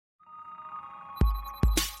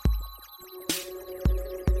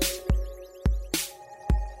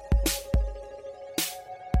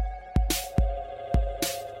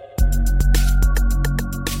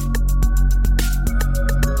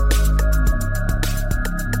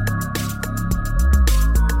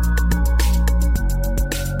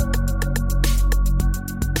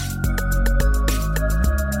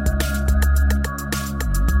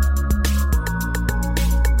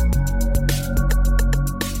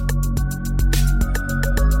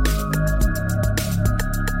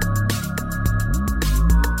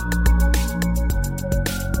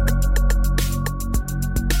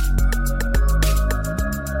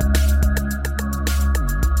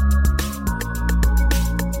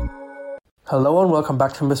Hello and welcome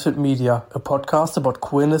back to Misfit Media, a podcast about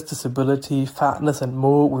queerness, disability, fatness and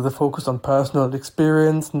more with a focus on personal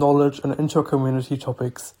experience, knowledge and inter-community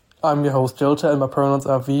topics. I'm your host Jilta and my pronouns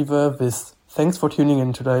are Viva, Vis. Thanks for tuning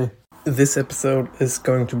in today. This episode is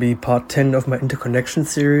going to be part 10 of my interconnection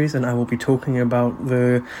series, and I will be talking about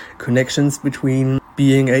the connections between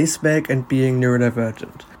being aspec and being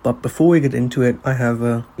neurodivergent. But before we get into it, I have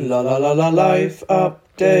a life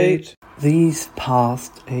update. These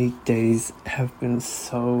past 8 days have been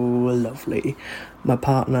so lovely. My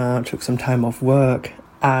partner took some time off work,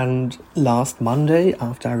 and last Monday,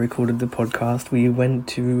 after I recorded the podcast, we went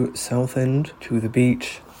to Southend, to the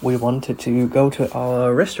beach. We wanted to go to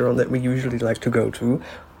our restaurant that we usually like to go to,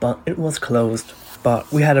 but it was closed.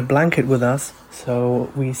 But we had a blanket with us,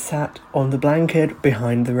 so we sat on the blanket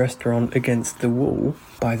behind the restaurant against the wall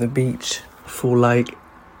by the beach for like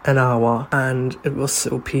an hour, and it was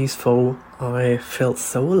so peaceful. I felt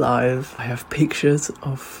so alive. I have pictures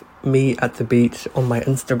of me at the beach on my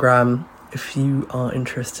Instagram if you are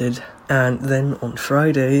interested. And then on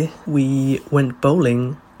Friday we went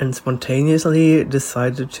bowling and spontaneously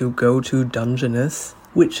decided to go to Dungeness,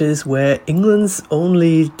 which is where England's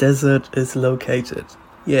only desert is located.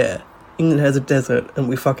 Yeah, England has a desert and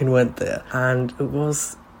we fucking went there, and it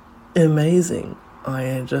was amazing.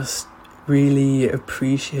 I just really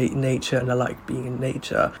appreciate nature and I like being in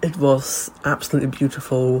nature. It was absolutely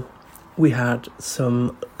beautiful. We had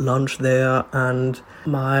some lunch there and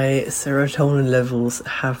my serotonin levels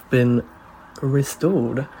have been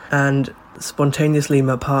restored, and spontaneously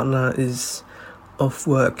my partner is off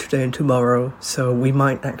work today and tomorrow, so we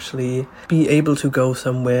might actually be able to go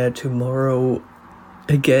somewhere tomorrow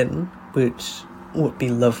again, which would be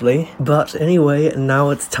lovely. But anyway,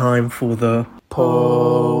 now it's time for the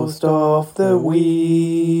post of the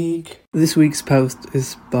week. This week's post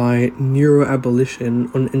is by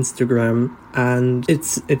Neuroabolition on Instagram, and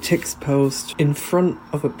it's a text post in front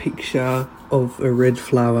of a picture of a red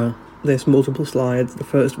flower. There's multiple slides. The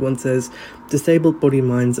first one says, "Disabled body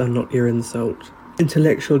minds are not your insult.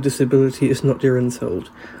 Intellectual disability is not your insult.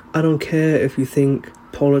 I don't care if you think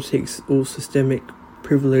politics or systemic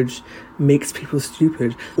privilege makes people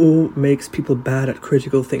stupid or makes people bad at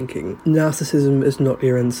critical thinking. Narcissism is not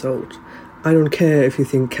your insult. I don't care if you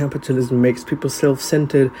think capitalism makes people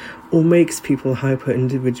self-centered or makes people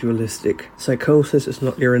hyper-individualistic. Psychosis is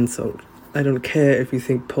not your insult. I don't care if you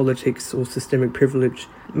think politics or systemic privilege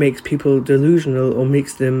makes people delusional or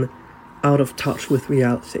makes them out of touch with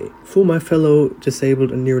reality. For my fellow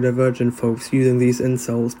disabled and neurodivergent folks using these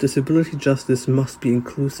insults, disability justice must be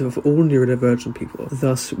inclusive of all neurodivergent people.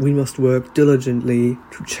 Thus, we must work diligently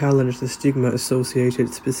to challenge the stigma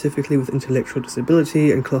associated specifically with intellectual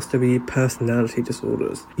disability and cluster B personality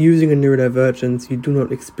disorders. Using a neurodivergence you do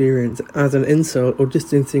not experience as an insult or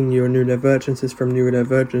distancing your neurodivergences from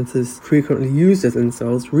neurodivergences frequently used as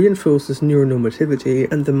insults reinforces neuronormativity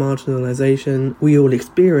and the marginalization we all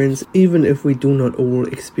experience, even if we do not all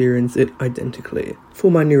experience it identically.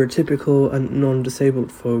 For my neurotypical and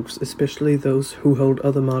non-disabled folks, especially those who hold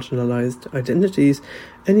other marginalized identities,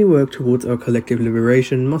 any work towards our collective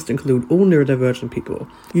liberation must include all neurodivergent people.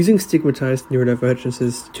 Using stigmatized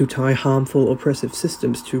neurodivergences to tie harmful oppressive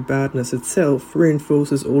systems to badness itself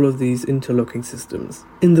reinforces all of these interlocking systems.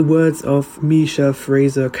 In the words of Misha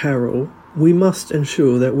Fraser Carroll, we must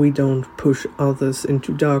ensure that we don't push others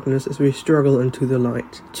into darkness as we struggle into the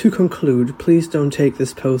light. To conclude, please don't take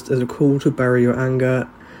this post as a call to bury your anger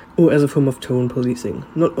or as a form of tone policing.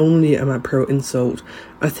 Not only am I pro-insult,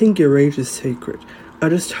 I think your rage is sacred. I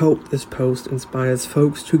just hope this post inspires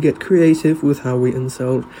folks to get creative with how we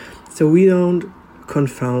insult, so we don't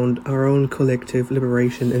confound our own collective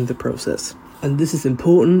liberation in the process. And this is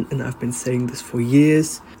important, and I've been saying this for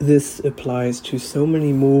years. This applies to so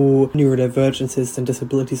many more neurodivergences and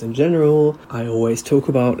disabilities in general. I always talk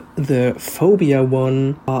about the phobia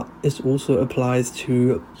one, but it also applies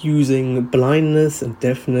to using blindness and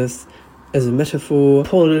deafness as a metaphor.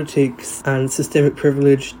 Politics and systemic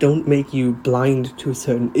privilege don't make you blind to a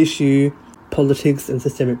certain issue. Politics and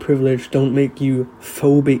systemic privilege don't make you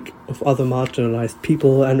phobic of other marginalized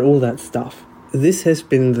people and all that stuff. This has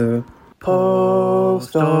been the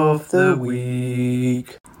post of the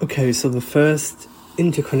week. Okay, so the first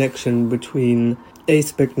interconnection between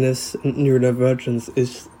aspecness and neurodivergence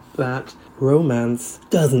is that romance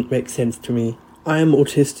doesn't make sense to me. I am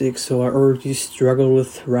autistic, so I already struggle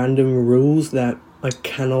with random rules that I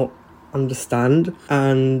cannot understand,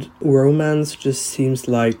 and romance just seems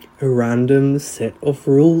like a random set of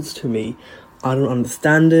rules to me. I don't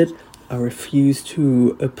understand it. I refuse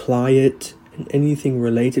to apply it and anything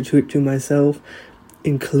related to it to myself,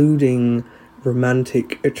 including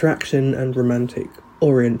romantic attraction and romantic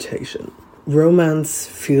orientation. Romance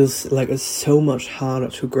feels like it's so much harder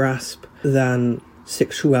to grasp than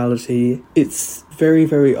sexuality. It's very,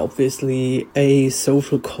 very obviously a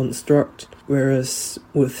social construct, whereas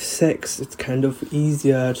with sex it's kind of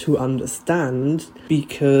easier to understand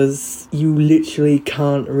because you literally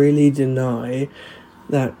can't really deny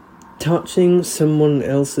that touching someone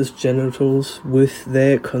else's genitals with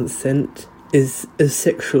their consent is a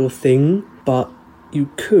sexual thing, but you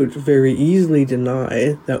could very easily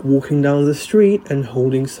deny that walking down the street and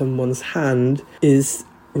holding someone's hand is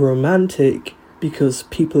romantic because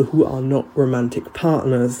people who are not romantic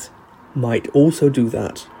partners might also do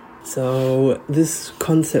that. So this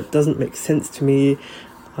concept doesn't make sense to me.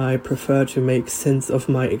 I prefer to make sense of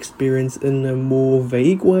my experience in a more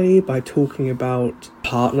vague way by talking about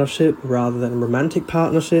partnership rather than romantic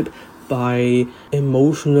partnership, by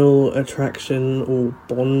emotional attraction or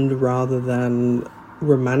bond rather than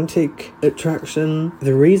romantic attraction.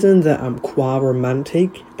 The reason that I'm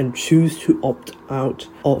qua-romantic and choose to opt out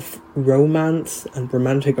of romance and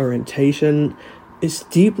romantic orientation is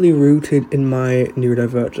deeply rooted in my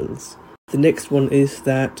neurodivergence. The next one is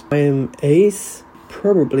that I am ace,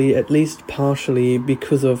 probably at least partially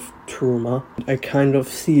because of trauma. I kind of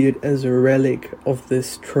see it as a relic of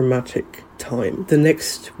this traumatic time. The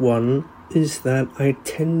next one is that I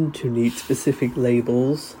tend to need specific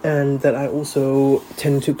labels, and that I also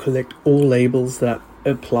tend to collect all labels that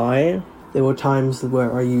apply. There were times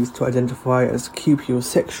where I used to identify as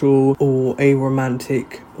cupiosexual or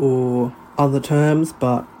aromantic or other terms,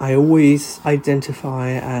 but I always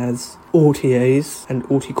identify as autiace and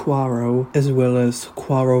autiquaro, as well as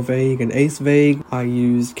quaro-vague and ace-vague. I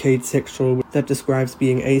use cade-sexual, that describes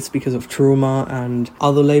being ace because of trauma, and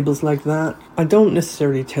other labels like that. I don't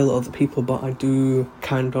necessarily tell other people, but I do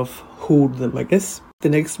kind of hoard them, I guess. The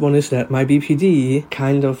next one is that my BPD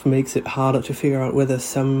kind of makes it harder to figure out whether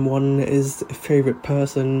someone is a favorite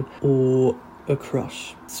person or a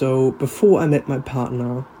crush. So before I met my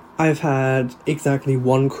partner, I've had exactly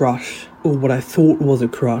one crush, or what I thought was a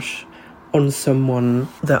crush, on someone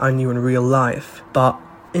that I knew in real life. But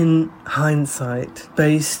in hindsight,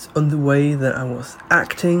 based on the way that I was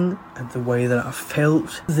acting and the way that I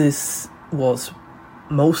felt, this was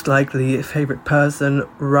most likely a favorite person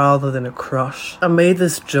rather than a crush. I made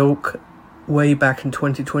this joke way back in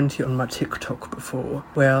 2020 on my TikTok before,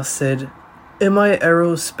 where I said, am I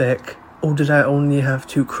aerospec, or did I only have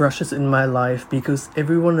 2 crushes in my life because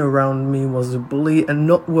everyone around me was a bully and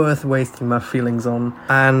not worth wasting my feelings on?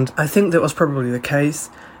 And I think that was probably the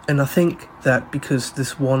case. And I think that because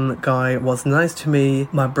this one guy was nice to me,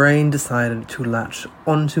 my brain decided to latch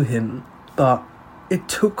onto him. But it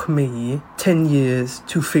took me 10 years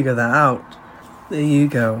to figure that out. There you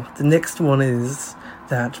go. The next one is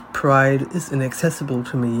that pride is inaccessible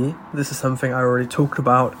to me. This is something I already talked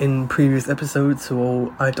about in previous episodes,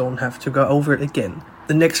 so I don't have to go over it again.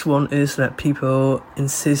 The next one is that people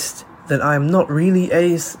insist that I'm not really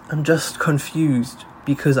ace, I'm just confused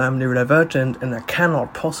because I'm neurodivergent and I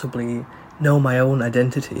cannot possibly know my own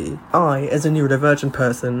identity. I, as a neurodivergent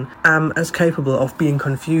person, am as capable of being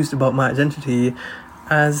confused about my identity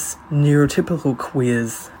as neurotypical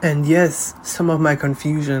queers. And yes, some of my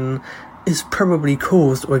confusion is probably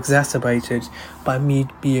caused or exacerbated by me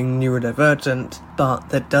being neurodivergent, but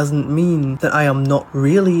that doesn't mean that I am not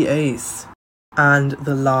really ace. And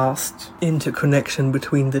the last interconnection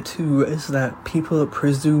between the two is that people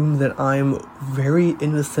presume that I'm very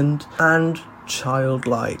innocent and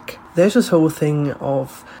childlike. There's this whole thing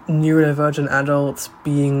of neurodivergent adults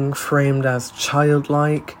being framed as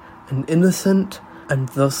childlike and innocent, and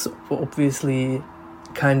thus obviously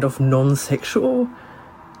kind of non-sexual.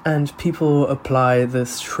 And people apply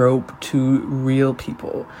this trope to real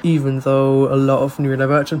people, even though a lot of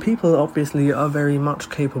neurodivergent people obviously are very much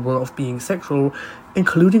capable of being sexual,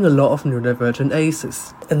 including a lot of neurodivergent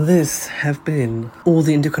aces. And this have been all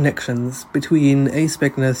the interconnections between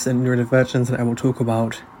aspecness and neurodivergence that I will talk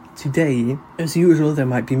about today. As usual, there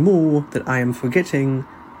might be more that I am forgetting,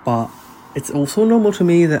 but it's also normal to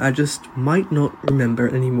me that I just might not remember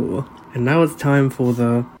anymore. And now it's time for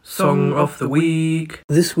the Song of the Week.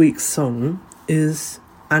 This week's song is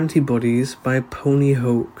Antibodies by Pony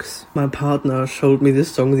Hoax. My partner showed me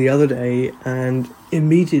this song the other day and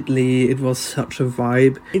immediately it was such a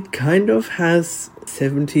vibe. It kind of has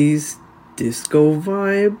 70s disco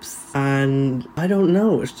vibes and I don't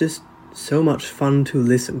know, it's just so much fun to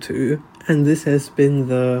listen to. And this has been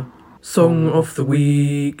the Song of the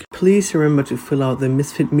Week. Please remember to fill out the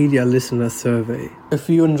Misfit Media listener survey. If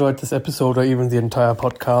you enjoyed this episode or even the entire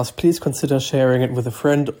podcast, please consider sharing it with a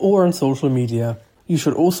friend or on social media. You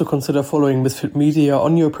should also consider following Misfit Media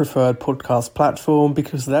on your preferred podcast platform,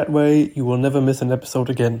 because that way you will never miss an episode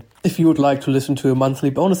again. If you would like to listen to a monthly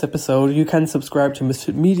bonus episode, you can subscribe to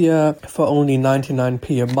Misfit Media for only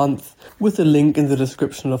 99p a month, with a link in the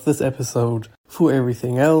description of this episode. For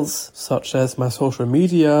everything else, such as my social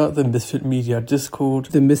media, the Misfit Media Discord,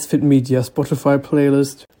 the Misfit Media Spotify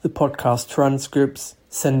playlist, the podcast transcripts,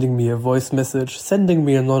 sending me a voice message, sending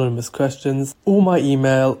me anonymous questions, or my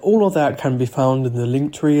email, all of that can be found in the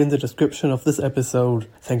link tree in the description of this episode.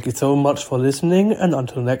 Thank you so much for listening, and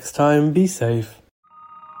until next time, be safe.